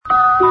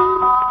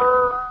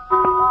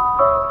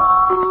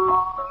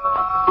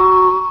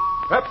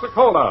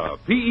Pepsi-Cola,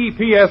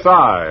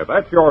 P-E-P-S-I.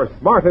 That's your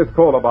smartest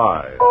cola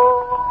buy.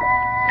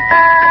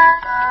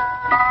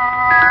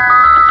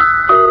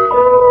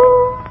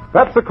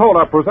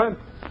 Pepsi-Cola presents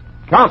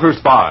Counter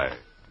Spy.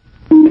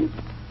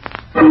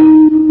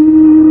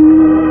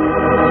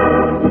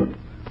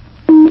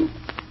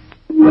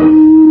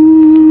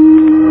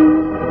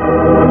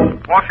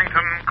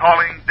 Washington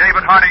calling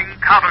David Harding,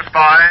 Counter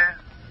Spy.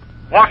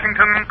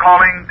 Washington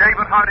calling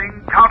David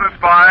Harding, Counter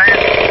Spy.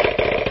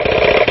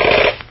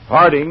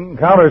 Harding,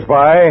 Counter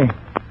Spy,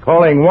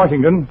 calling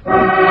Washington.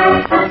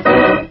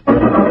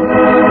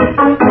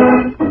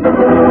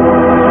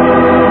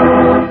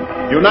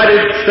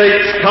 United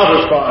States Counter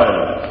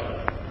Spies,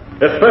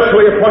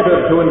 especially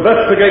appointed to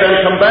investigate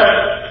and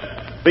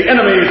combat the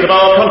enemies of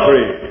our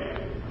country,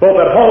 both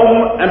at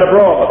home and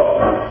abroad.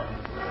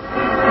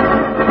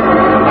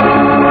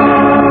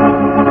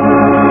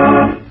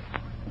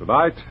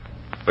 Tonight,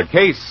 the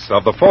case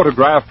of the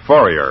photographed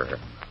Fourier.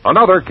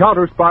 Another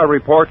Counter Spy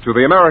report to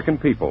the American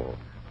people.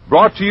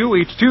 Brought to you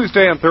each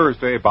Tuesday and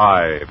Thursday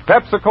by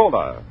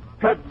Pepsi-Cola.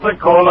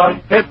 Pepsi-Cola,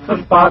 hits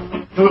and spots,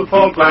 2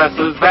 full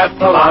glasses, that's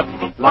a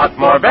lot. Lot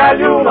more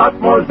value, lot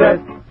more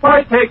zest.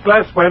 Why take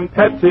less when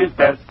Pepsi's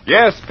best?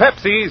 Yes,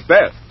 Pepsi's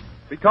best.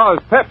 Because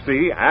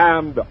Pepsi,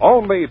 and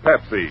only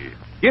Pepsi,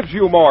 gives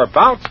you more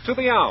bounce to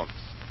the ounce,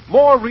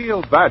 more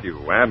real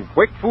value and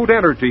quick food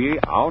energy,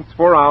 ounce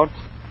for ounce,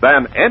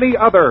 than any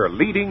other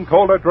leading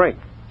cola drink.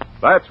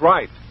 That's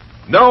right.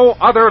 No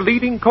other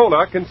leading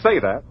cola can say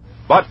that,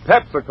 but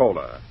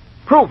Pepsi-Cola.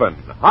 Proven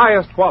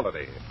highest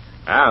quality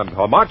and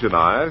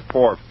homogenized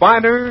for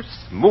finer,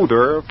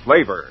 smoother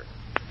flavor.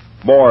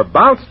 More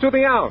bounce to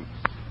the ounce.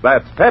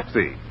 That's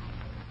Pepsi.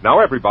 Now,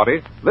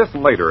 everybody,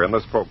 listen later in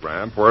this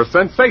program for a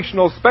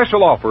sensational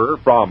special offer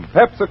from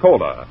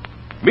Pepsi-Cola.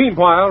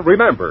 Meanwhile,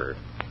 remember,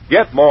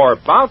 get more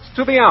bounce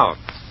to the ounce.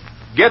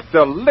 Get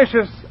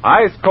delicious,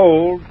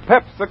 ice-cold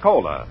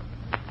Pepsi-Cola.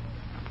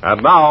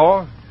 And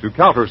now, to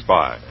Counter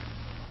Spy.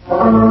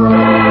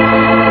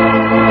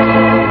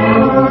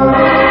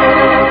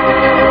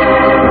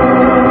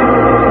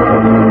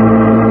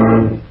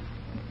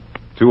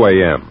 2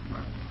 a.m.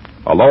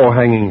 A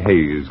low-hanging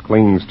haze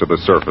clings to the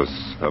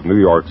surface of New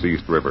York's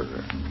East River.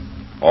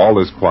 All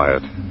is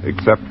quiet,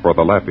 except for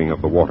the lapping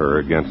of the water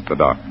against the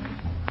dock,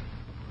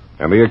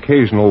 and the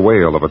occasional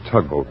wail of a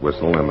tugboat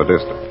whistle in the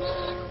distance.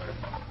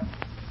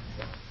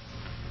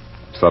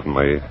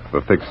 Suddenly,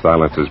 the thick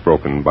silence is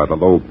broken by the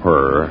low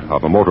purr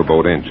of a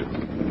motorboat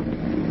engine.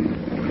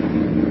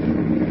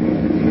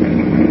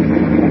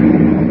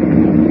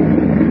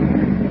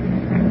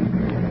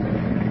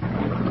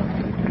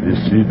 You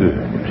see the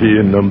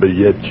pier number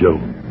yet, Joe?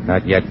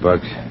 Not yet,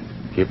 Bugs.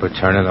 Keep her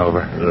turning over.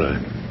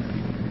 Right.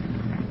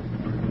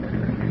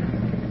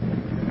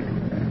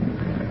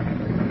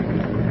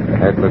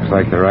 That looks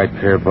like the right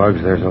pier,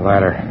 Bugs. There's a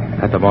ladder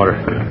at the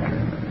motor.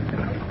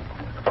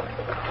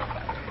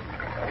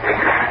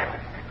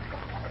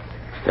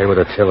 Stay with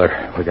the tiller.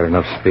 We got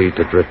enough speed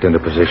to drift into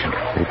position.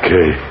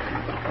 Okay.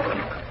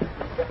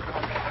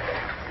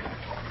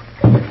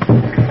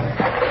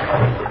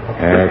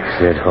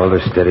 That's it. Hold her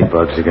steady,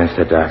 Bugs, against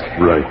the dock.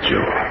 Right,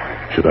 Joe.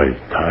 Should I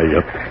tie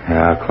up?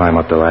 I'll climb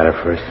up the ladder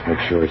first. Make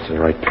sure it's the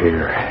right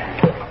pier.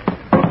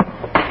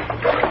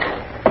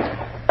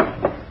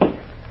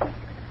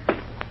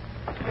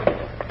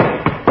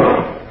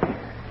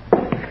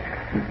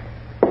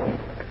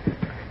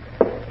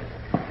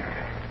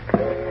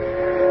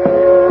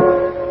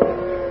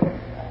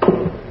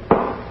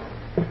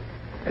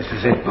 This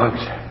is it,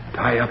 Bugs.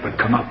 Tie up and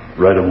come up.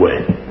 Right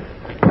away.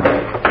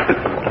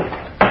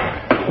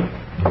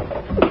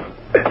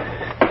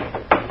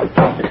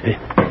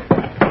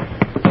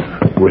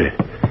 Where?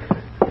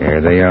 There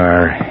they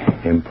are.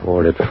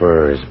 Imported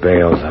furs.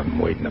 Bales of them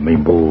waiting to be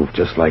moved,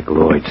 just like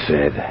Lloyd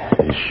said.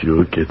 He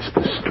sure gets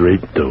the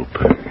straight dope.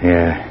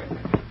 Yeah.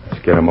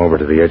 Let's get them over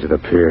to the edge of the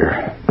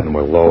pier. Then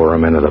we'll lower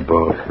them into the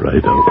boat.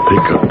 Right, I'll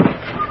pick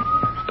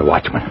up. The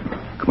watchman.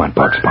 Come on,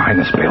 Bugs, behind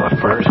this bale of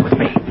furs with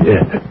me.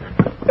 Yeah.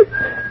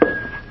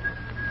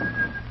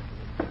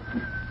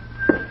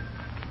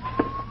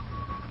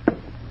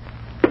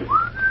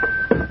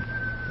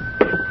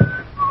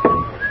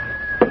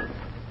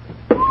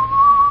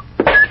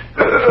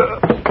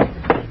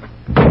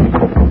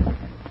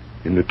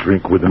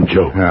 Drink with him,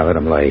 Joe. Now, let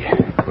him lay.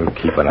 We'll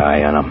keep an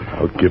eye on him.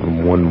 I'll give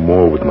him one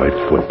more with my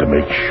foot to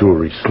make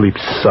sure he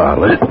sleeps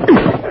solid.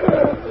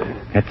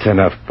 That's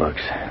enough,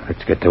 Bugs.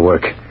 Let's get to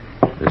work.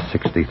 There's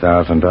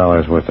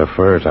 $60,000 worth of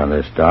furs on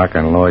this dock,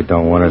 and Lloyd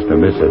don't want us to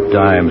miss a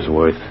dime's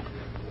worth.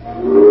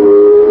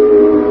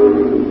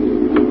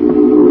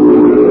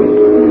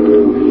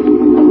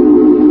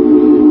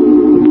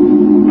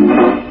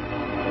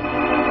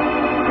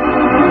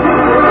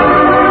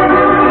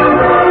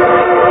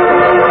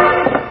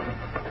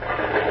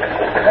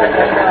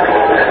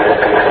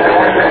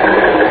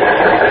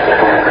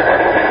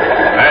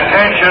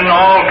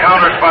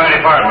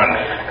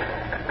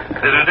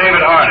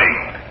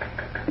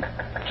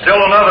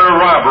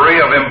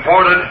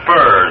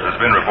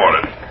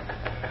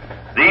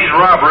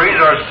 robberies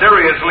are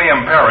seriously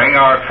impairing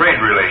our trade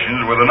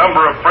relations with a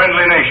number of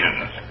friendly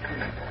nations.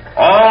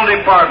 All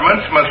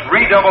departments must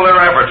redouble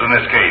their efforts in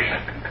this case.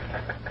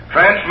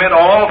 Transmit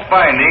all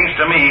findings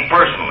to me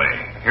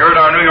personally, here at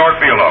our New York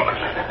field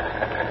office.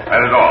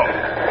 That is all.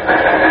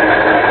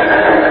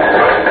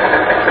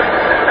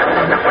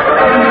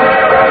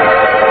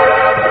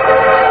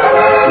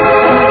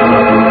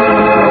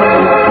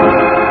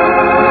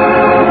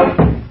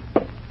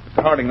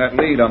 Harding, that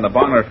lead on the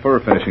Bonner Fur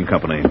Finishing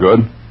Company.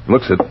 Good.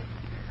 Looks it.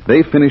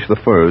 They finish the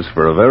furs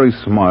for a very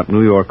smart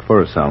New York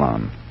fur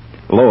salon,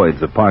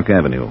 Lloyd's of Park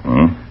Avenue.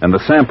 And the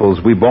samples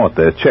we bought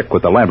there check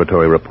with the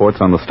laboratory reports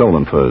on the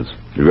stolen furs.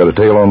 You got a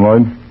tail on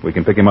Lloyd? We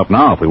can pick him up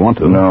now if we want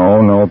to.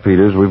 No,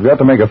 Peters. We've got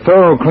to make a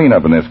thorough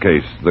cleanup in this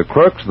case. The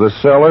crooks, the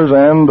sellers,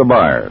 and the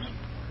buyers.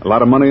 A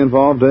lot of money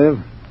involved, Dave?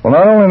 Well,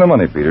 not only the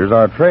money, Peters,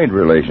 our trade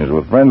relations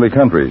with friendly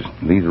countries.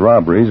 These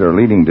robberies are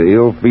leading to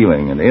ill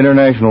feeling and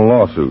international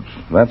lawsuits.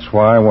 That's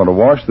why I want to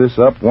wash this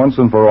up once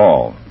and for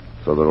all,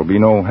 so there'll be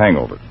no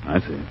hangover. I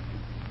see.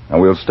 And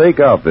we'll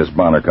stake out this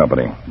Bonner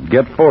Company.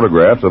 Get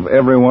photographs of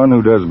everyone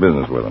who does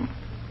business with them.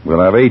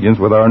 We'll have agents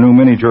with our new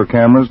miniature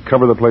cameras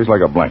cover the place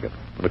like a blanket.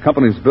 The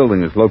company's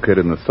building is located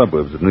in the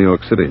suburbs of New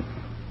York City.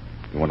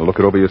 You want to look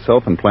it over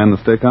yourself and plan the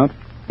stakeout?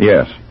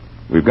 Yes.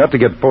 We've got to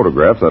get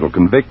photographs that'll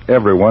convict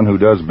everyone who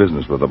does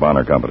business with the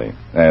Bonner Company,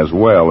 as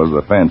well as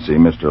the fancy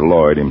Mr.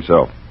 Lloyd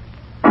himself.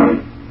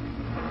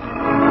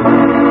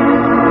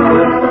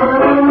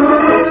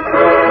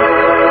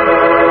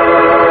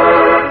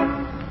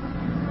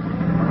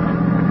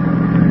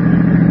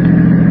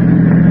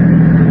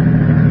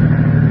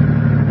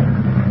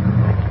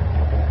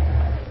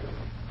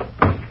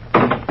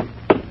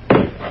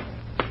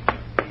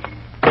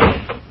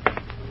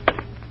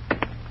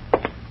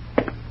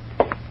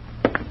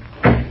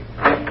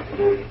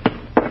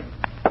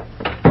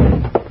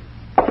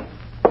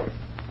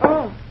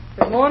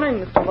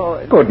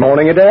 Good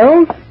morning,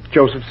 Adele.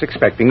 Joseph's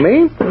expecting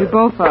me. We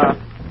both are.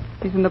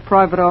 He's in the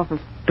private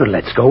office. So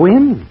let's go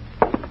in.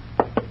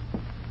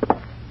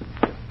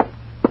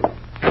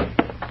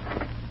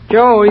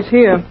 Joe, he's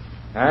here.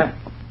 Huh?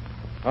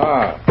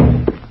 Oh.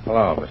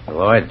 Hello, Mr.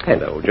 Lloyd.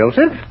 Hello,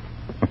 Joseph.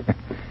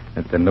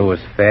 It's the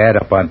newest fad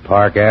up on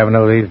Park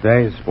Avenue these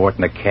days,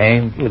 sporting a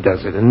cane.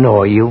 Does it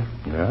annoy you?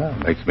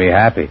 Yeah, makes me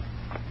happy.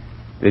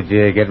 Did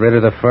you get rid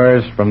of the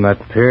furs from that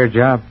pier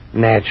job?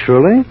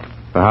 Naturally.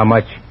 For how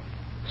much?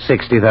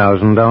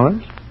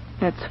 $60,000?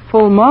 That's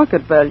full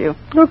market value.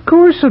 Of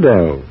course,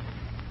 Adele.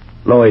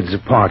 Lloyd's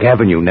of Park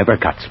Avenue never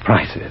cuts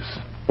prices.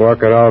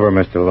 Work it over,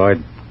 Mr.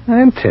 Lloyd.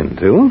 I intend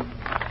to.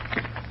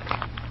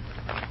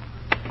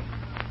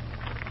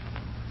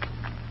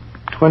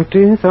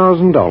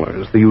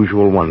 $20,000, the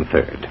usual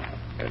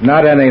 1/3.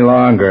 Not any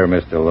longer,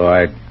 Mr.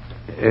 Lloyd.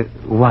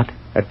 What?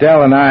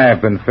 Adele and I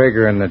have been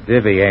figuring the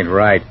divvy ain't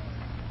right.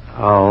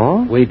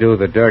 Oh? We do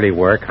the dirty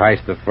work,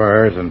 heist the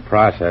furs, and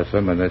process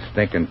them in this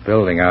stinking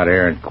building out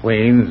here in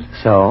Queens.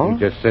 So? You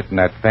just sit in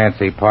that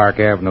fancy Park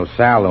Avenue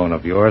saloon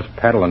of yours,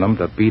 peddling them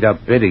to beat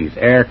up biddies.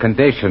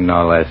 Air-conditioned,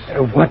 no less.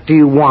 What do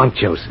you want,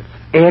 Joseph?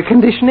 Air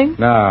conditioning?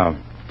 No,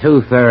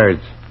 2/3.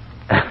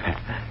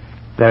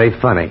 Very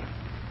funny.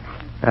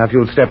 Now, if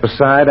you'll step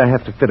aside, I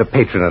have to fit a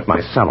patron at my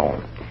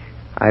salon.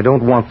 I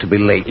don't want to be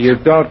late. You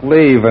don't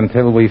leave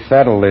until we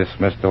settle this,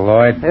 Mr.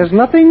 Lloyd. There's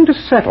nothing to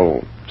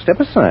settle. Step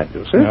aside,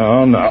 Joseph.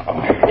 No.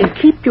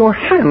 Keep your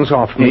hands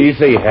off me.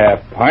 Easy,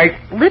 half-pint.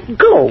 Let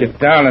go. Get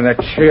down in that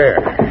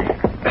chair.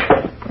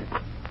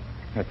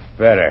 That's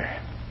better.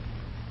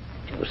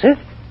 Joseph,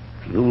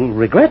 you'll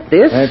regret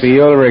this. Maybe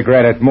you'll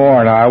regret it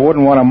more. Now, I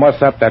wouldn't want to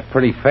muss up that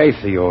pretty face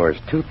of yours.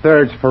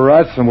 2/3 for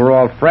us, and we're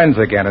all friends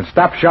again. And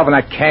stop shoving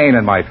that cane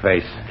in my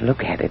face.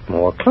 Look at it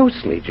more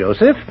closely,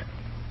 Joseph.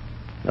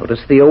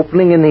 Notice the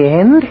opening in the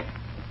end?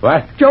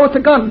 What? Joe, it's a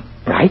gun.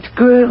 Right,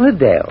 girl,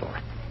 Adele.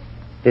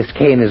 This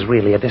cane is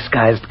really a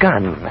disguised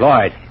gun.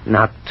 Lloyd.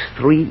 Not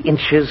 3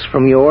 inches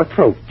from your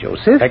throat,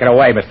 Joseph. Take it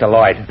away, Mr.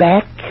 Lloyd.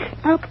 Back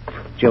up,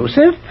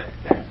 Joseph.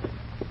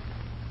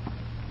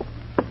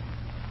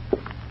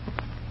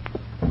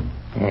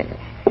 That's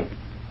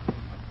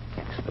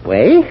the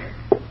way.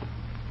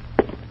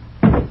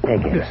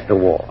 Against the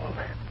wall.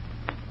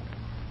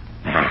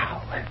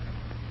 Now,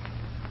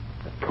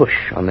 the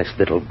push on this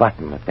little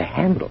button at the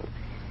handle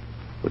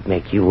would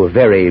make you a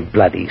very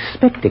bloody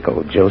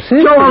spectacle, Joseph.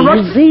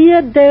 Easy,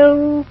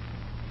 Adele.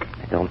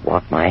 I don't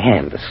want my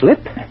hand to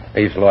slip.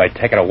 Please, Lloyd,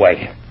 take it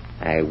away.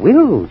 I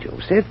will,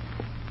 Joseph.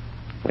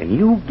 When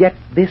you get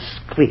this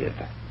cleared.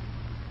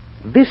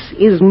 This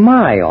is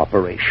my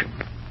operation.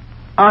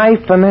 I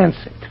finance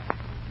it.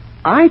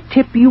 I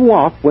tip you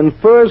off when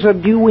furs are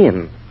due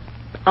in.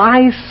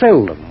 I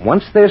sell them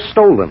once they're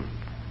stolen.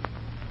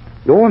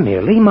 You're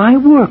merely my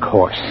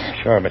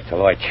workhorse. Sure, Mr.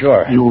 Lloyd,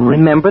 sure. You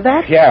remember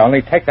that? Yeah,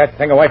 only take that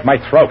thing away from my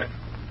throat.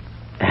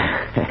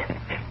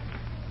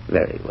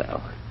 Very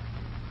well.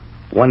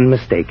 One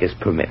mistake is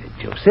permitted,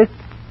 Joseph.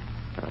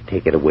 I'll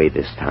take it away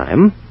this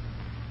time,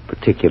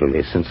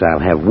 particularly since I'll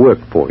have work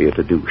for you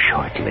to do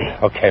shortly.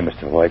 Okay,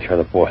 Mr. Lloyd, you're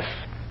the boss.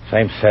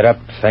 Same setup,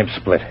 same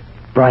split.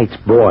 Bright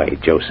boy,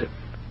 Joseph.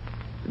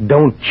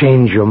 don't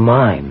change your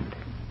mind.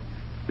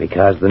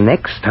 Because the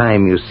next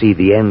time you see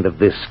the end of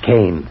this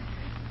cane,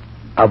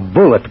 a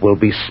bullet will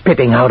be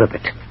spitting out of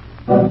it.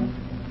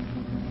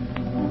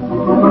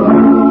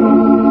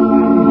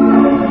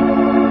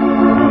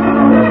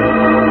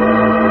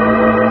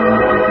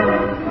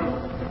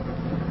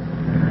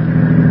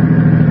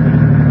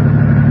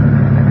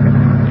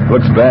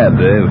 Looks bad,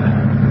 Dave.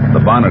 The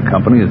Bonner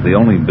Company is the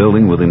only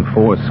building within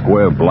 4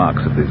 square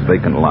blocks of these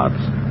vacant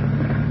lots.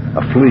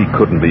 A flea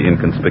couldn't be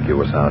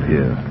inconspicuous out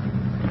here.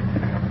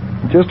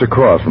 Just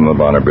across from the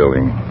Bonner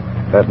building.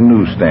 That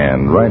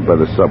newsstand right by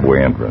the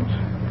subway entrance.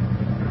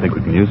 Think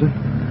we can use it?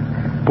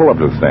 Pull up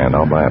to the stand.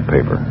 I'll buy a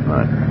paper. All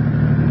right.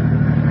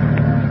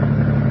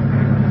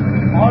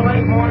 All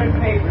right, morning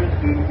papers.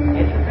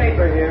 Get your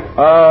paper here.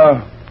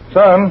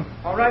 Son.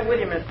 All right with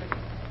you, mister.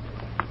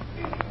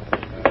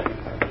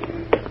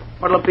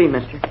 What'll it be,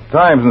 mister?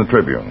 Times and the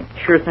Tribune.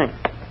 Sure thing.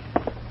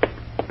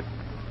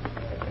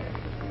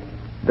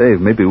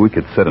 Dave, maybe we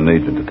could set an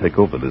agent to take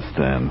over this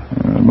stand.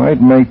 Might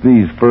make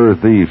these fur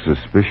thieves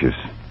suspicious.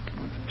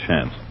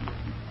 Chance.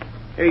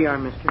 Here you are,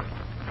 mister.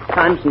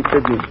 Times and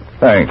Tribune.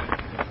 Thanks.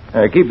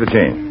 Keep the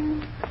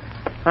change.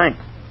 Thanks.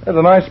 That's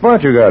a nice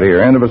spot you got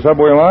here. End of a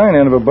subway line,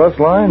 end of a bus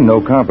line,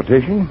 no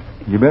competition.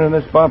 You been in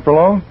this spot for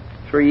long?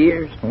 3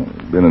 years. Well,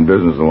 been in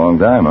business a long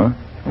time, huh?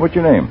 What's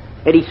your name?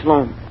 Eddie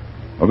Sloan.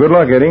 Well, good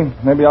luck, Eddie.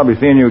 Maybe I'll be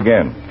seeing you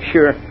again.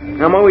 Sure.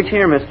 I'm always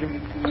here, mister.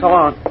 So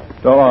long.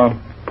 So long.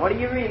 What do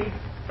you read?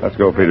 Let's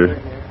go, Peters.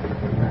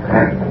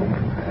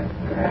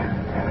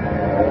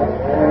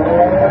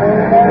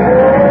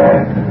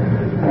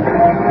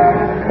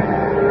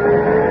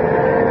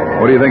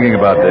 What are you thinking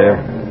about, Dave?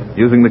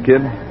 Using the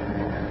kid?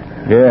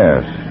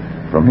 Yes.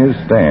 From his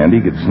stand,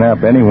 he could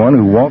snap anyone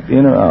who walked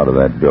in or out of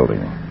that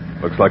building.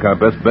 Looks like our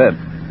best bet.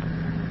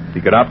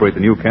 He could operate the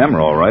new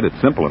camera all right. It's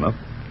simple enough.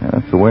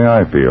 That's the way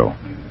I feel.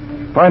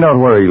 Find out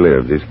where he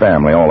lives, his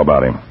family, all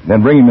about him.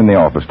 Then bring him in the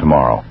office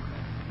tomorrow.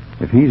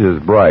 If he's as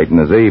bright and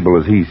as able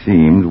as he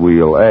seems,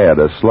 we'll add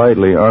a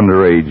slightly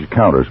underage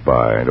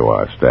counter-spy to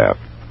our staff.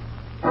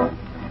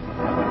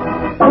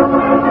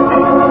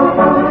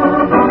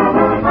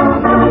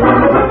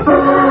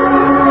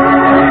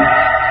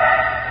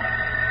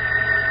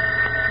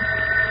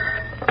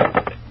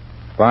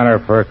 Bonner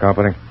Fur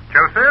Company.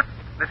 Joseph,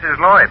 this is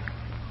Lloyd.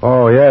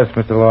 Oh, yes,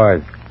 Mr.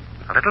 Lloyd.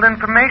 A little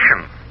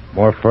information.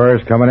 More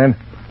furs coming in?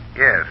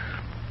 Yes.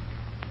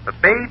 The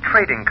Bay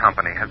Trading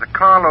Company has a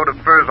carload of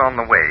furs on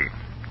the way.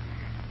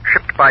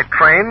 Shipped by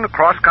train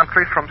across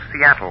country from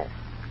Seattle.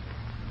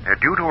 They're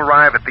due to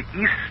arrive at the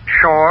East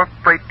Shore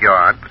Freight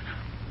Yards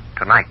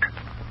tonight.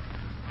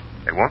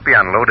 They won't be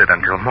unloaded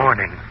until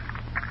morning.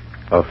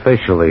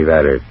 Officially,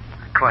 that is.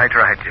 Quite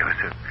right,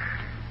 Joseph.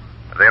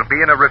 They'll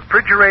be in a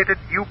refrigerated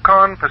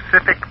Yukon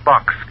Pacific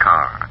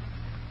boxcar.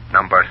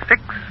 Number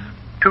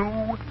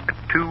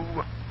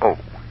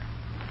 6220.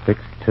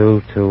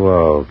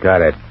 6220.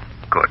 Got it.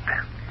 Good.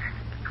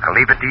 I'll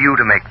leave it to you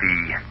to make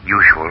the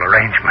usual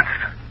arrangements.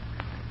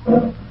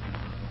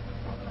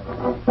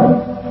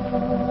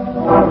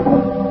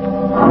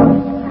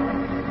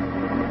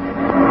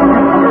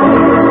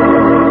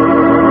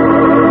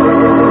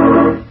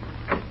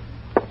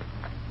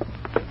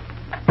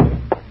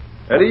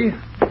 Eddie,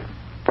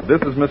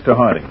 this is Mr.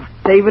 Harding.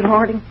 David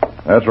Harding?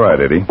 That's right,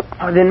 Eddie.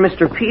 Oh, then,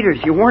 Mr.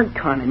 Peters, you weren't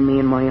conning me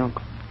and my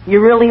uncle. You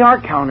really are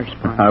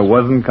counter-spies. I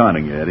wasn't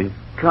conning you, Eddie.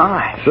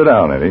 Gosh. Sit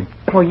down, Eddie.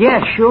 Well,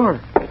 yeah, sure.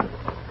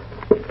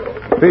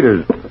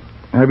 Peters,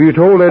 have you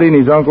told Eddie and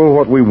his uncle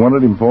what we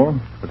wanted him for?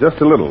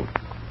 Just a little.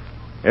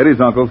 Eddie's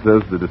uncle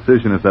says the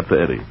decision is up to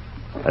Eddie,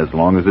 as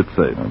long as it's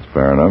safe. That's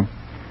fair enough.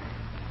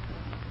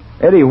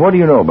 Eddie, what do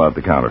you know about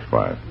the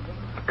counter-spies?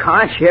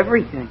 Gosh,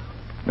 everything.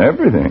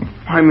 Everything?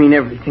 I mean,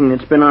 everything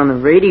that's been on the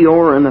radio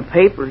or in the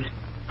papers.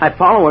 I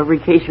follow every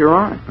case you're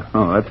on.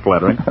 Oh, that's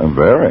flattering.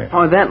 Very.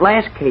 Oh, that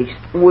last case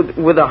with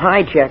the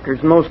hijackers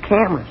and those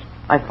cameras.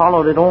 I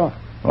followed it all.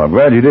 Well, I'm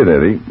glad you did,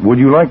 Eddie. Would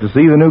you like to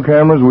see the new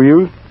cameras we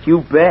used?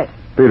 You bet.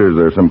 Peters,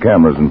 there's some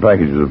cameras and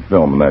packages of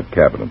film in that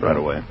cabinet. Right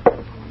away.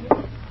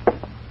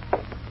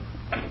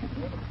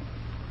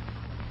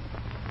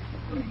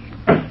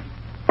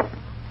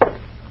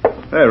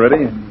 Hey,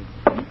 ready?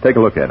 Take a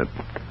look at it.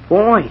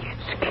 Boy,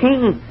 it's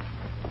keen.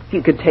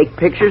 You could take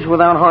pictures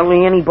without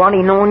hardly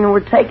anybody knowing you were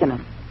taking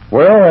them.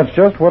 Well, that's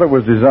just what it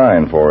was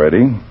designed for,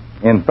 Eddie.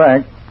 In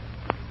fact,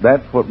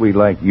 that's what we'd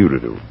like you to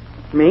do.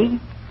 Me?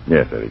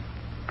 Yes, Eddie.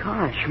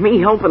 Gosh, me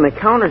helping the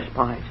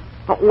counter-spies.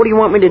 What do you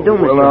want me to do,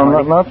 Mr. Well,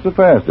 Harding? not so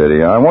fast,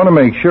 Eddie. I want to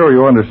make sure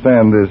you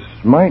understand this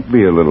might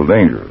be a little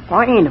dangerous.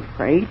 I ain't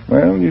afraid.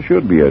 Well, you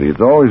should be, Eddie.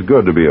 It's always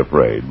good to be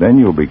afraid. Then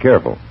you'll be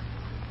careful.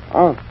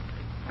 Oh.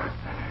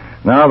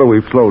 Now that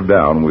we've slowed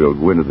down, we'll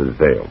go into the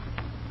details.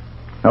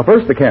 Now,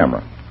 first the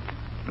camera.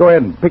 Go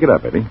ahead and pick it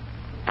up, Eddie.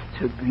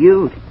 It's a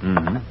beauty.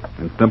 Mm-hmm.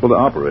 And simple to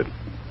operate.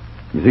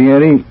 You see,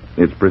 Eddie,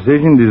 it's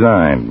precision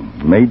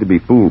designed, made to be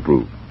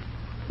foolproof.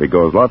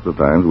 Because lots of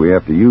times we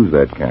have to use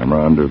that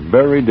camera under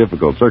very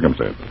difficult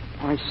circumstances.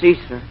 I see,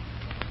 sir.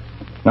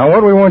 Now,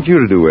 what we want you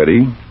to do,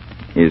 Eddie,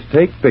 is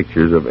take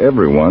pictures of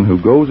everyone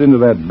who goes into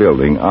that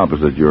building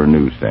opposite your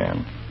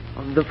newsstand.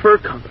 The fur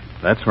company.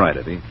 That's right,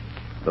 Eddie.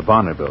 The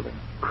Bonner building.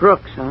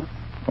 Crooks, huh?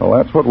 Well,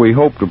 that's what we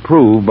hope to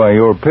prove by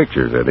your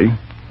pictures, Eddie.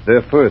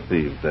 They're fur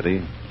thieves,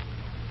 Eddie.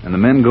 And the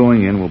men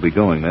going in will be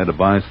going there to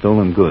buy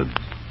stolen goods.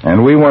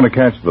 And we want to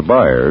catch the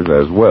buyers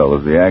as well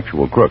as the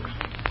actual crooks.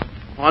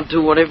 I'll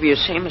do whatever you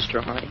say,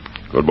 Mr. Hardy.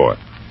 Good boy.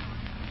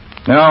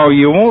 Now,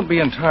 you won't be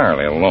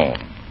entirely alone.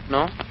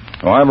 No?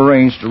 Well, I've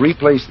arranged to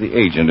replace the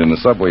agent in the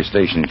subway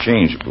station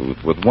change booth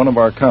with one of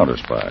our counter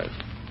spies.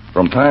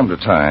 From time to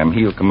time,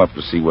 he'll come up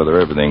to see whether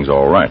everything's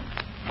all right.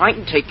 I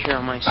can take care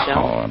of myself.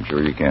 Oh, I'm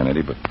sure you can,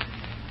 Eddie, but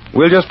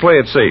we'll just play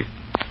it safe.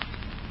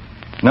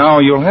 Now,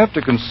 you'll have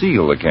to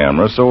conceal the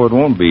camera so it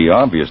won't be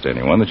obvious to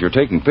anyone that you're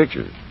taking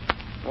pictures.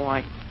 Oh,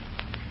 I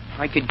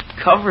could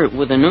cover it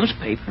with a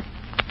newspaper.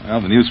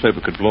 Well, the newspaper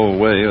could blow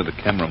away or the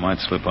camera might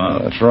slip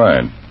out. That's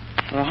right.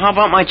 Well, how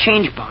about my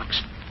change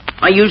box?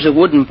 I use a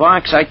wooden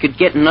box. I could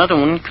get another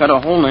one, cut a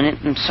hole in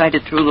it, and sight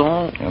it through the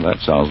hole. Well, that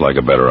sounds like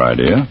a better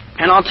idea.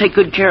 And I'll take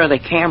good care of the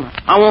camera.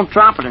 I won't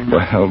drop it or nothing.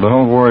 Well,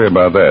 don't worry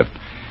about that.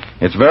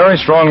 It's very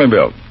strongly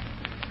built.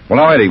 Well,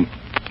 now, Eddie,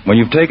 when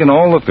you've taken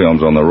all the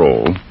films on the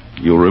roll,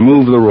 you'll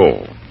remove the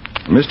roll.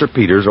 Mr.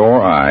 Peters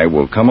or I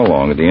will come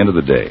along at the end of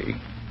the day,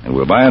 and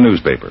we'll buy a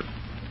newspaper.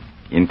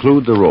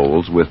 Include the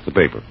rolls with the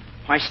paper.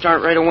 I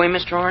start right away,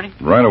 Mr. Hardy?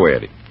 Right away,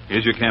 Eddie.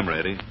 Here's your camera,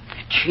 Eddie.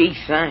 Gee,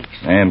 thanks.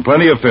 And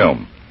plenty of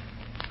film.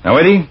 Now,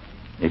 Eddie,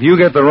 if you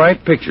get the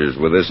right pictures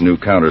with this new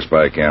counter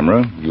spy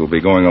camera, you'll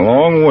be going a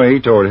long way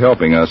toward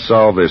helping us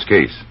solve this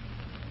case.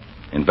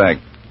 In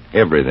fact,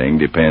 everything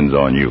depends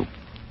on you.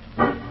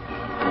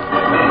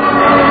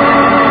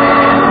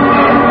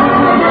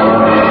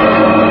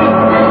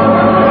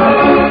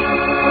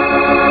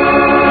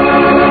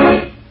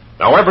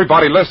 Now,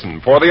 everybody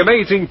listen for the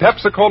amazing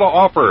Pepsi-Cola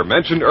offer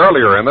mentioned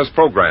earlier in this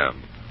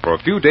program. For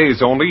a few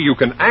days only, you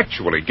can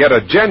actually get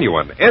a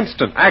genuine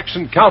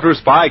instant-action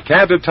counter-spy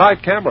candid type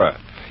camera.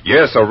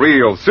 Yes, a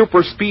real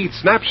super-speed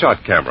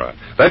snapshot camera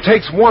that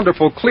takes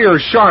wonderful, clear,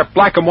 sharp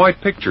black and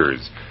white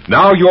pictures.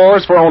 Now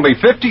yours for only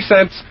 50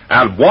 cents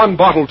and one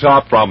bottle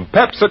top from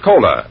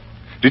Pepsi-Cola.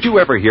 Did you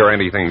ever hear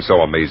anything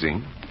so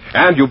amazing?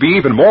 And you'll be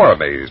even more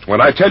amazed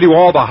when I tell you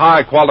all the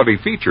high-quality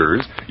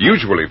features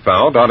usually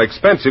found on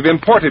expensive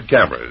imported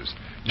cameras.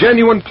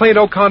 Genuine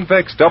Plano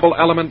convex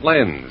double-element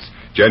lens.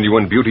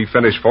 Genuine beauty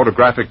finish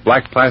photographic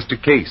black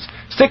plastic case.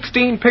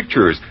 16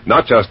 pictures,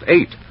 not just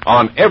 8,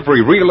 on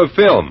every reel of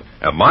film.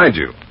 And mind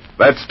you,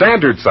 that's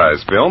standard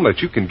size film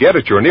that you can get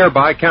at your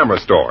nearby camera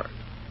store.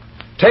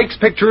 Takes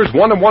pictures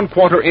 1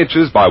 1/4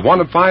 inches by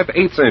 1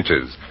 5/8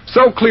 inches.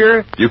 So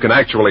clear, you can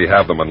actually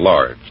have them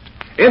enlarged.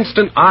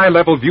 Instant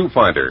eye-level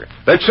viewfinder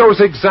that shows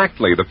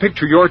exactly the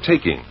picture you're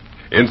taking.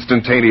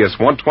 Instantaneous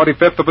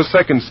 1/25th of a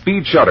second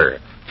speed shutter.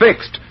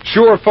 Fixed,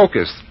 sure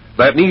focus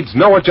that needs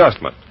no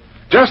adjustment.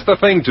 Just the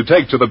thing to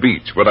take to the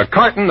beach with a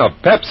carton of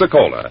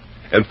Pepsi-Cola.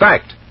 In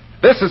fact,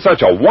 this is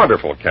such a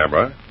wonderful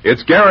camera,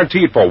 it's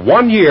guaranteed for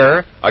 1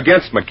 year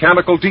against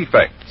mechanical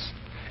defects.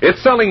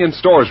 It's selling in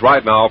stores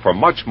right now for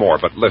much more,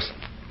 but listen,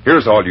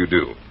 here's all you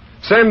do.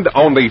 Send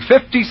only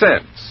 50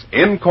 cents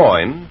in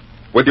coin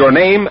with your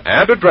name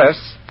and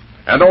address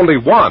and only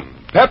one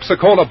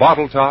Pepsi-Cola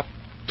bottle top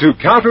to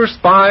Counter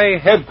Spy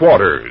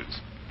Headquarters,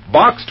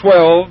 Box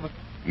 12,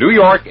 New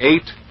York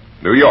 8,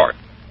 New York.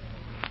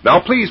 Now,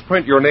 please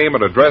print your name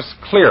and address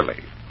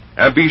clearly,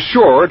 and be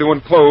sure to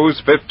enclose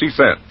 50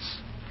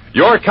 cents.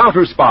 Your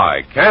Counter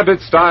Spy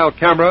Candid-style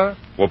camera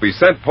will be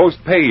sent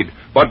post-paid,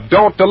 but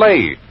don't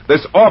delay.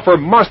 This offer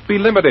must be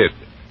limited.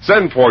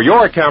 Send for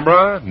your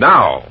camera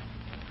now.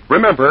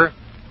 Remember,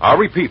 I'll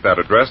repeat that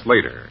address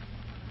later.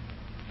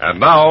 And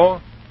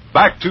now,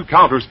 back to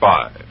Counter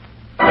Spy.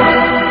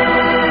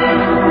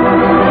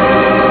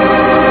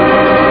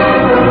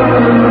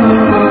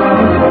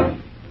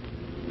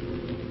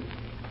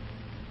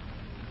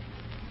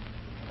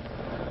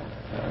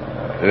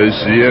 There's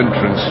the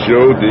entrance,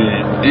 Joe. The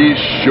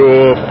East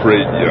Shore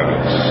Freight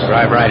Yards.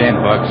 Drive right in,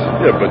 Bucks.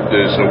 Yeah, but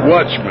there's a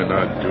watchman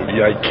on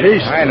duty. I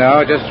cased I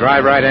know. Just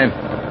drive right in.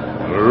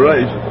 All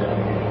right.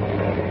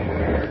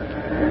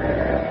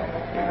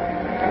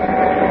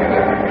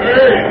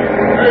 Hey,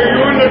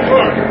 you in the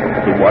truck?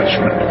 The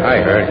watchman.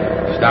 I heard.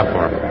 Stop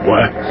for him.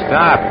 What?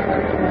 Stop.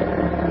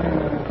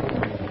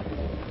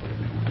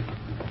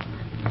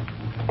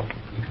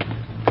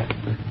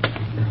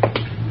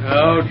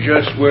 Now,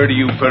 just where do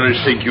you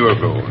fellas think you're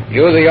going?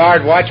 You the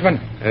yard watchman?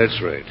 That's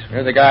right.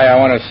 You're the guy I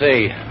want to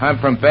see. I'm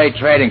from Bay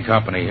Trading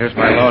Company. Here's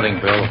my loading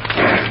bill.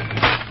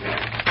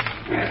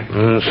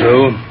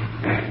 So?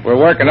 We're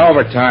working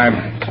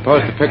overtime.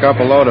 Supposed to pick up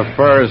a load of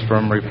furs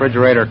from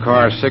refrigerator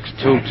car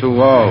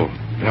 6220.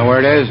 You know where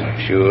it is?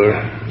 Sure.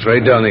 It's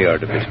right down the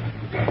yard a bit.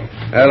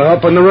 I'll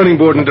hop on the running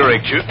board and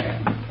direct you.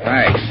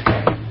 Thanks.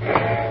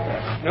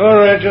 All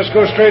right, just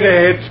go straight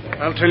ahead.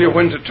 I'll tell you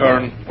when to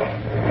turn.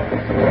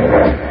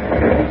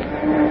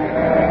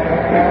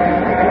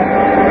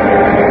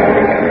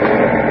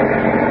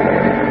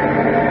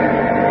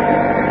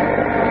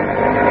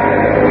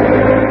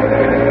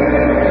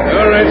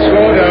 All right,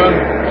 slow down.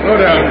 Slow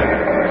down.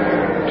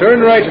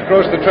 right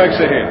across the tracks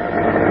ahead.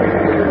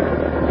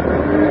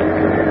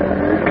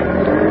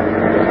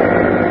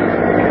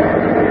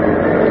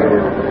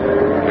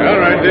 All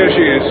right, there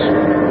she is.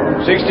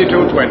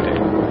 6220.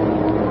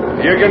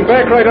 You can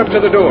back right up to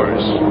the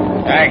doors.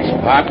 Thanks,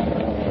 Pop.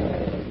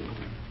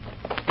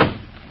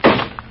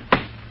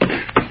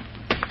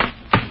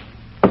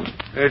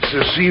 It's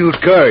a sealed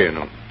car, you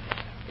know.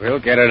 We'll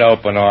get it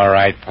open all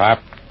right, Pop.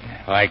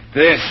 Like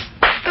this.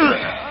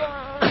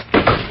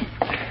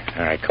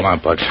 All right, come on,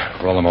 Bugs.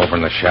 Roll him over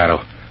in the shadow.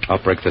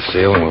 I'll break the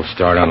seal and we'll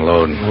start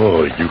unloading.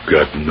 Oh, you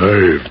got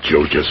nerve,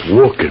 Joe, just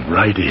walking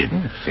right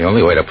in. It's the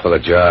only way to pull a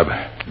job.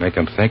 Make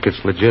them think it's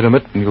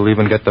legitimate, and you'll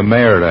even get the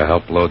mayor to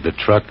help load the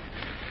truck.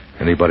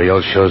 Anybody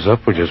else shows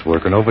up, we're just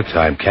working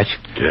overtime. Catch?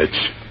 Catch.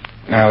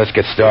 Now, let's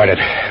get started.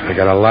 We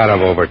got a lot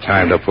of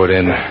overtime to put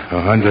in.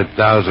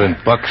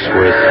 $100,000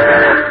 worth.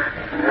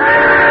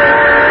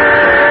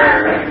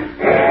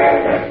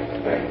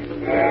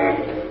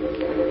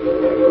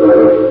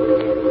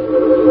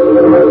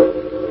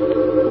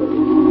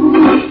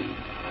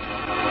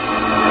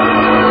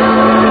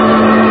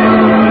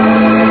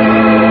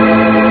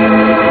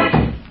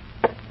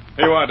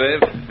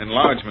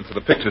 Enlargements of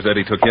the pictures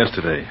Eddie took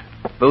yesterday.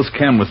 Those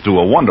cameras do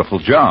a wonderful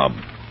job.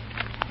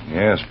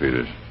 Yes,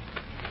 Peters.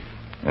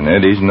 And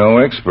Eddie's no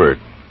expert.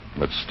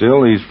 But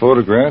still, these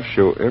photographs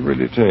show every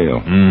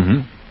detail.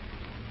 Mm-hmm.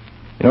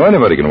 You know,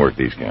 anybody can work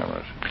these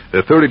cameras.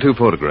 There are 32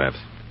 photographs.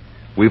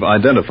 We've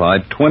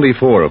identified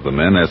 24 of the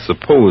men as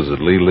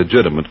supposedly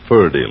legitimate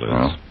fur dealers.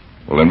 Well,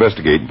 we'll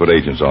investigate and put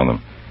agents on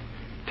them.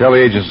 Tell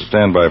the agents to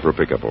stand by for a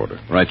pickup order.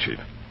 Right, Chief.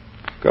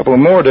 A couple of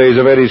more days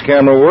of Eddie's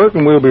camera work,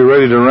 and we'll be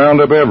ready to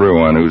round up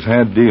everyone who's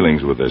had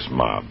dealings with this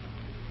mob.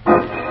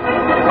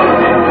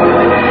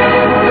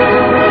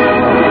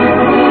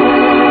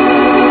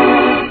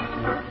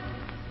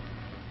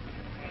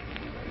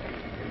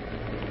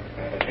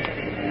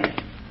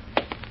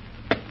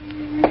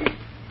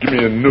 Give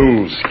me a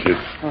news, kid.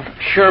 Oh,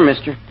 sure,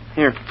 mister.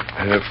 Here.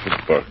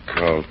 $50.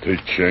 I'll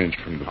take change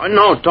from the... Oh,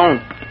 no,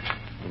 don't.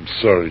 I'm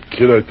sorry,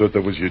 kid. I thought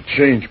that was your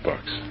change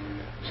box.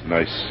 It's a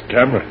nice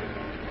camera.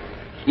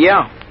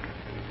 Yeah.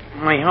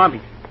 My hobby.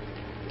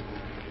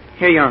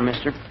 Here you are,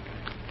 mister.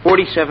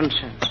 47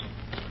 cents.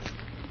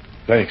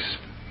 Thanks.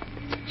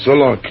 So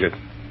long, kid.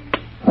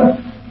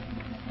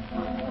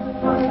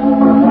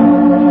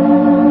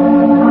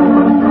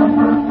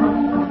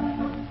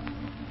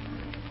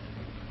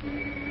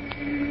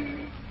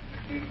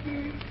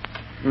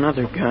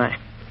 Another guy.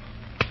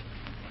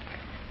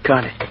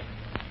 Got it.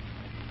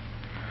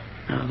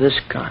 Now this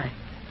guy.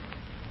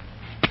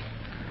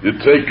 You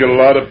take a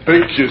lot of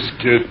pictures,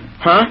 kid.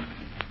 Huh?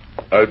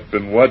 I've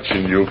been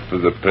watching you for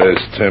the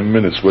past 10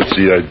 minutes. What's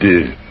the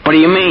idea? What do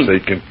you mean?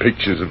 Taking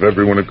pictures of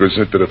everyone who goes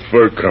into the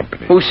fur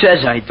company. Who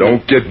says I do?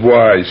 Don't get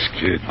wise,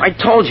 kid. I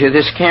told you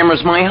this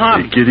camera's my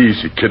hobby. Take it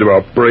easy, kid, or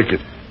I'll break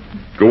it.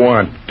 Go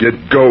on, get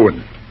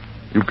going.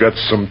 You got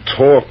some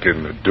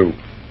talking to do.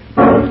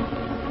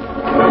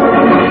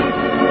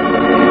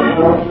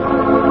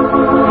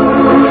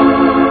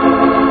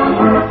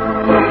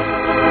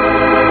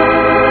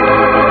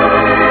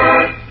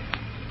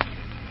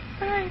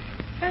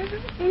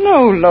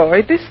 No,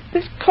 Lloyd, this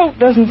coat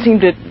doesn't seem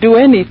to do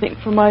anything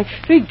for my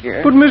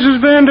figure. But, Mrs.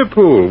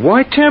 Vanderpool,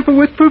 why tamper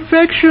with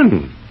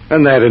perfection?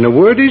 And that, in a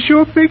word, is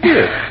your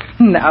figure.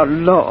 Now,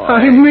 Lloyd.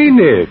 I mean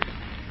it.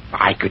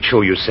 I could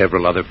show you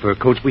several other fur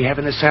coats we have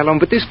in the salon,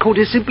 but this coat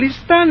is simply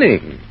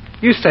stunning.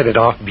 You set it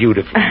off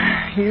beautifully.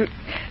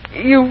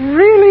 You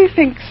really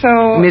think so?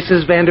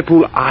 Mrs.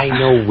 Vanderpool, I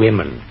know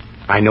women.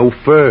 I know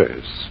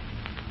furs.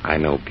 I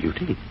know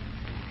beauty.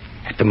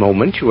 At the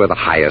moment, you are the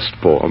highest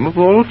form of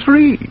all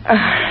three.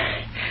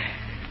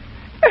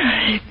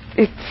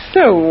 It's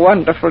so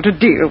wonderful to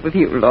deal with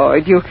you,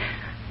 Lloyd.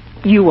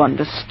 You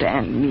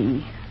understand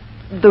me.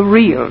 The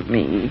real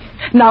me.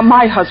 Now,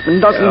 my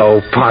husband doesn't...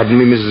 Oh, pardon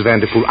me, Mrs.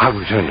 Vanderpool. I'll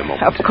return in a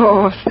moment. Of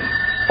course.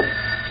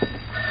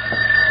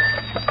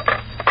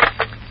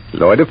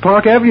 Lloyd of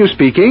Park Avenue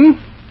speaking.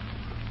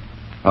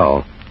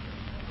 Oh.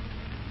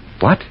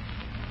 What?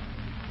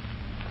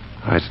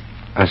 I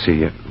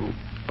see.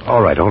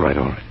 All right.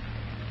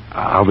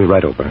 I'll be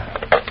right over.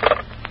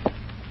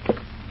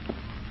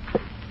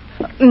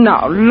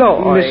 Now,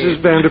 Lloyd.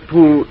 Mrs.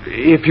 Vanderpool,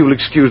 if you'll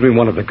excuse me,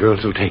 one of the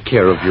girls will take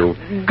care of you.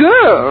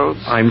 Girls?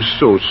 I'm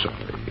so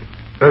sorry.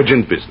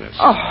 Urgent business.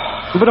 Oh.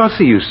 But I'll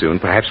see you soon,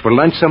 perhaps for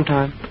lunch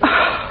sometime.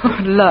 Oh,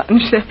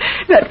 lunch.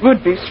 That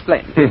would be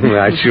splendid.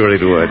 I'm sure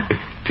it would.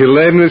 Till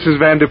then, Mrs.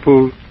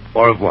 Vanderpool,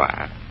 au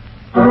revoir.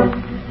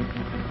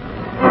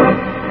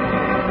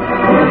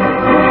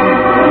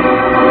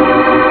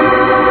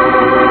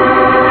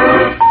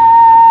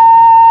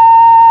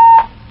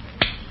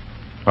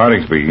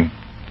 Harding speaking.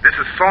 This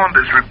is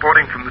Saunders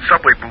reporting from the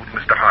subway booth,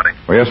 Mr. Harding.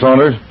 Oh, yes,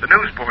 Saunders? The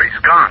newsboy's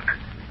gone.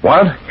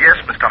 What? Yes,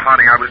 Mr.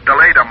 Harding. I was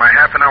delayed on my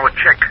half-an-hour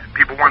check.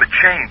 People want to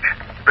change.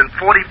 It's been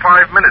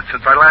 45 minutes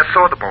since I last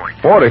saw the boy.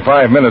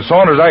 45 minutes.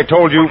 Saunders, I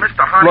told you... Well,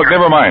 Mr. Harding... Look,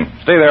 never mind.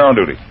 Stay there on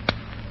duty.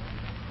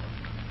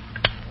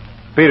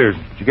 Peters,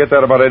 did you get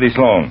that about Eddie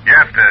Sloan?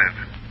 Yes, Dave.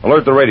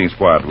 Alert the raiding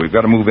squad. We've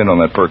got to move in on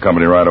that fur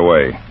company right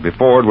away.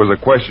 Before, it was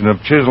a question of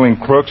chiseling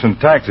crooks and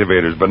tax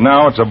evaders, but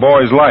now it's a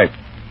boy's life.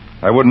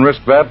 I wouldn't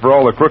risk that for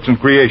all the crooks in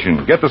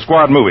creation. Get the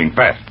squad moving,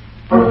 fast.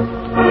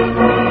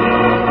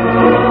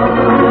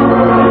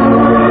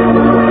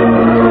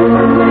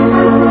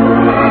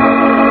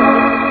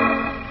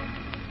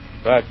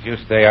 Buck, you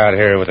stay out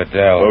here with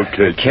Adele.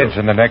 Okay, The kid's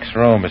in the next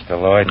room, Mr.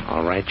 Lloyd.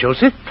 All right,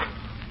 Joseph.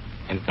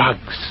 And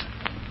Bugs,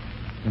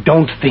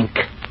 don't think.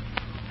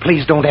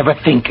 Please don't ever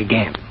think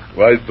again.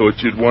 Well, I thought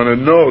you'd want to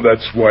know.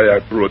 That's why I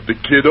brought the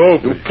kid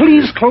over.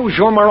 Please close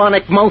your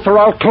moronic mouth or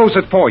I'll close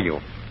it for you.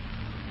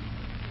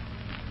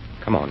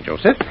 Come on,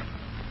 Joseph.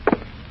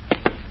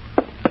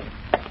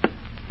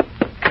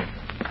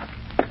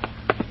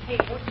 Hey,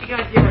 what you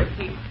got there,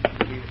 Keith?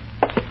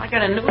 I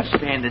got a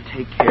newsstand to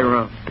take care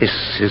of. This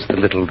is the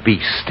little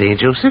beast, eh,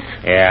 Joseph?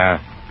 Yeah.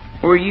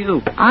 Who are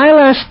you? I'll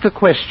ask the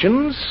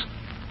questions.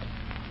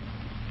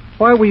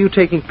 Why were you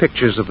taking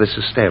pictures of this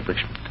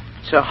establishment?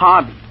 It's a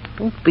hobby.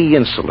 Don't be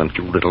insolent,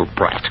 you little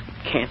brat.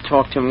 Can't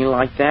talk to me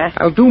like that.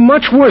 I'll do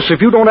much worse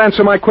if you don't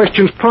answer my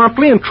questions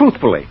promptly and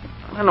truthfully.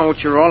 I don't know what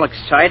you're all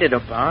excited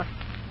about.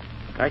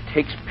 Guy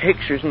takes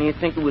pictures and you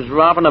think it was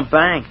robbing a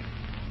bank.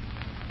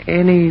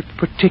 Any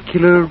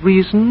particular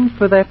reason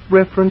for that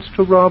reference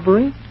to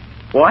robbery?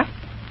 What?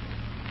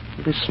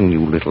 Listen,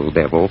 you little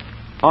devil.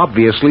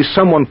 Obviously,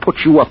 someone put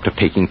you up to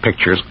taking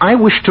pictures. I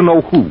wish to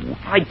know who.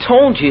 I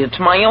told you, it's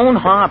my own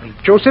hobby.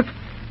 Joseph,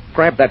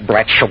 grab that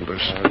brat's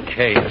shoulders.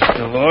 Okay,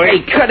 Mr. Lloyd.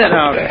 Hey, cut it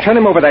out. Turn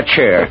him over that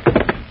chair.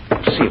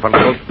 See if a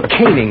little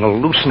caning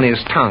will loosen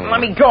his tongue.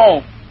 Let me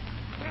go.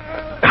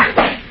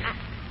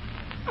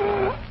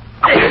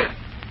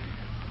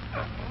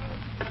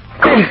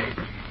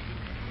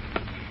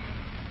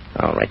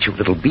 All right, you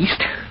little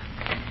beast.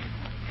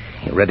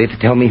 You ready to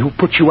tell me who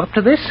put you up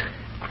to this?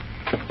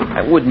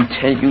 I wouldn't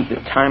tell you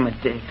the time of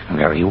day.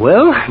 Very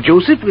well.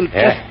 Joseph will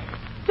just...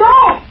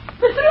 No!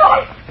 Mr.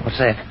 Lloyd! What's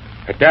that?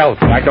 Adele,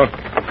 I don't...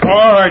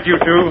 All right, you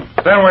two.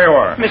 Stand where you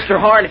are. Mr.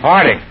 Harding.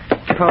 Harding.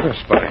 Counter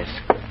spies.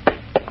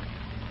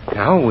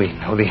 Now we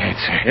know the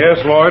answer. Yes,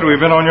 Lloyd, we've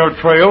been on your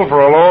trail for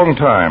a long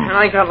time. And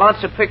I got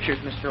lots of pictures,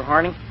 Mr.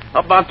 Harding.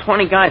 About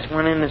 20 guys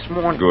went in this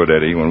morning. Good,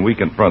 Eddie. When we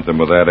confront them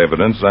with that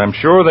evidence, I'm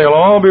sure they'll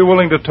all be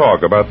willing to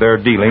talk about their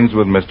dealings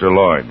with Mr.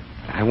 Lloyd.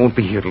 I won't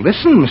be here to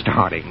listen, Mr.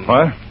 Harding.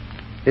 What?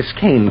 This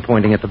cane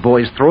pointing at the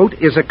boy's throat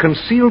is a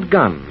concealed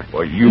gun.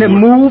 Well, you... Now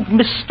move,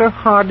 Mr.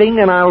 Harding,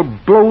 and I'll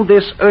blow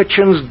this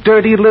urchin's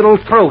dirty little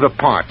throat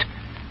apart.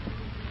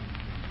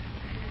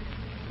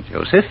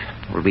 Joseph,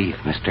 relieve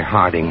Mr.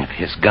 Harding of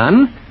his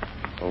gun.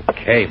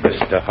 Okay,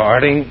 Mr.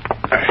 Harding.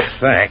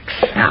 Thanks.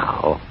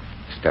 Now,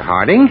 Mr.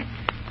 Harding,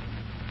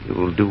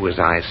 you'll do as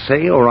I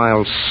say, or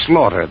I'll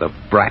slaughter the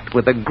brat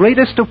with the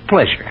greatest of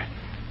pleasure.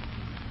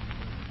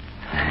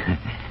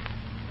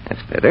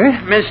 That's better.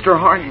 Mr.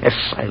 Harding.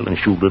 Silence,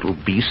 you little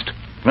beast.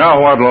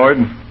 Now what, Lloyd?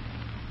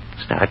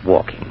 Start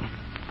walking.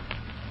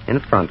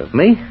 In front of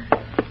me.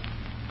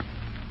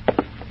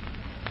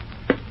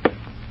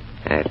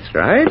 That's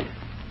right.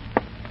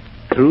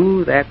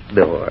 Through that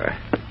door.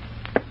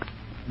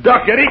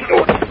 Duck, Eddie.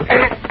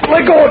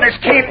 Let go of this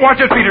cane. Watch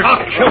it, Peters.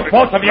 I'll kill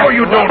both of you. No,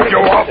 you don't,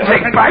 Joe. I'll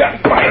take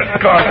back my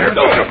gun.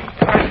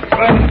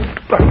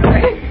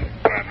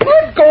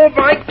 Let go of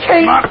my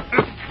cane. Not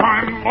this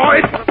time,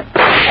 Lloyd.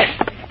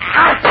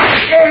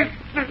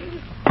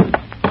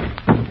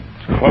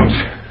 Close.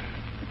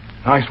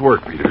 Nice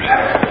work, Peters.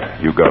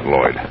 You got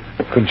Lloyd.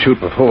 Couldn't shoot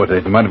before.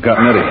 They might have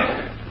gotten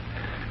Eddie.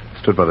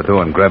 Stood by the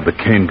door and grabbed the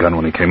cane gun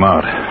when he came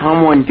out.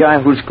 I'm one guy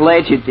who's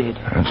glad you did.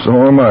 And so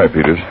am I,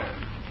 Peters.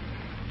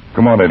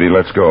 Come on, Eddie,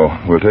 let's go.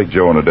 We'll take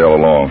Joe and Adele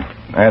along.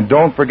 And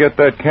don't forget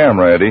that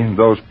camera, Eddie.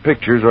 Those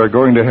pictures are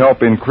going to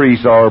help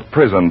increase our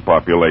prison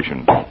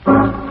population.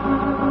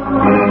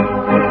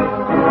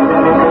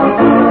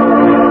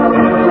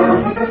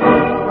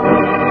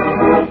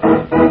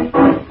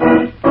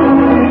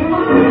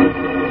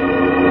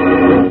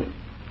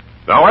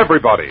 Now,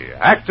 everybody,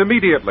 act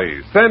immediately.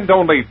 Send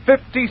only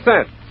 50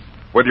 cents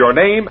with your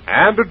name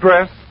and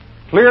address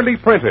clearly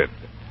printed,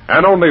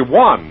 and only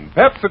one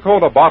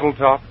Pepsi-Cola bottle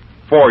top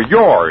for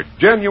your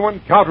genuine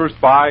Counter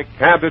Spy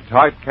Candid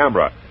type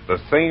camera, the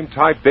same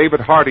type David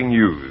Harding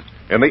used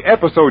in the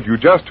episode you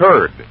just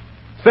heard.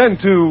 Send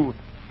to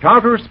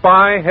Counter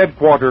Spy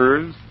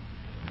Headquarters,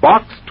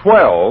 Box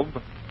 12,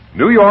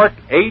 New York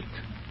 8,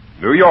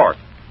 New York.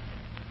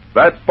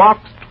 That's Box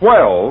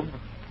 12,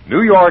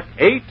 New York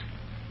 8,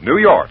 New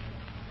York.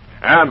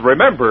 And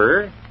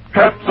remember,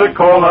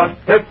 Pepsi-Cola,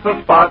 hits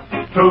a spot.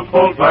 2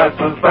 full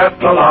glasses, that's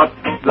a lot.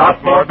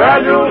 Lot more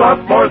value,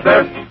 lot more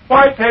zest.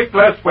 Why take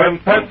less when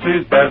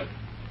Pepsi's best?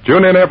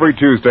 tune in every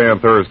Tuesday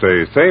and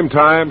Thursday, same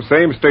time,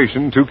 same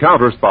station, to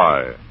Counter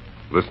Spy.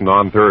 Listen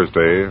on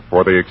Thursday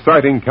for the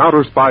exciting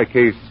Counter Spy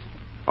case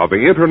of the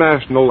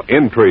International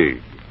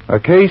Intrigue. A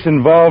case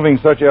involving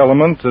such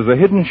elements as a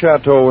hidden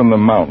chateau in the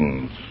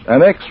mountains,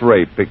 an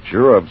X-ray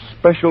picture of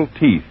special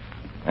teeth,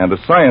 and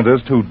a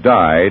scientist who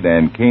died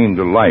and came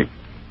to life.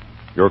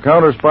 Your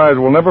counter spies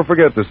will never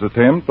forget this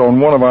attempt on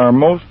one of our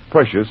most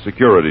precious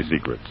security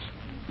secrets.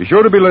 Be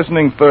sure to be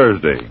listening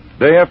Thursday,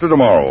 day after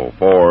tomorrow,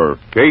 for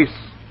Case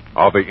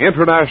of the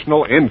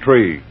International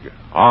Intrigue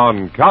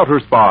on Counter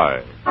Spy.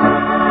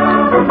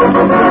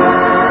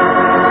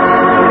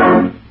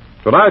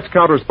 Tonight's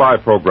Counter Spy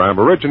program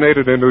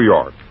originated in New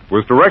York,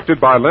 was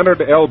directed by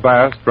Leonard L.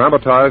 Bass,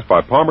 dramatized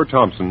by Palmer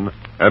Thompson,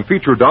 and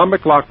featured Don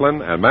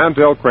McLaughlin and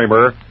Mandel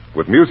Kramer,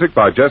 with music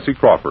by Jesse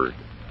Crawford.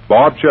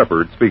 Bob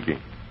Shepard speaking.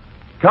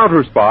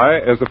 Counter Spy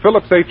is a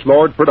Phillips H.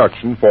 Lord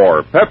production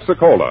for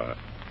Pepsi-Cola.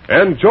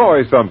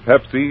 Enjoy some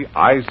Pepsi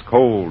ice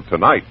cold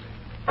tonight.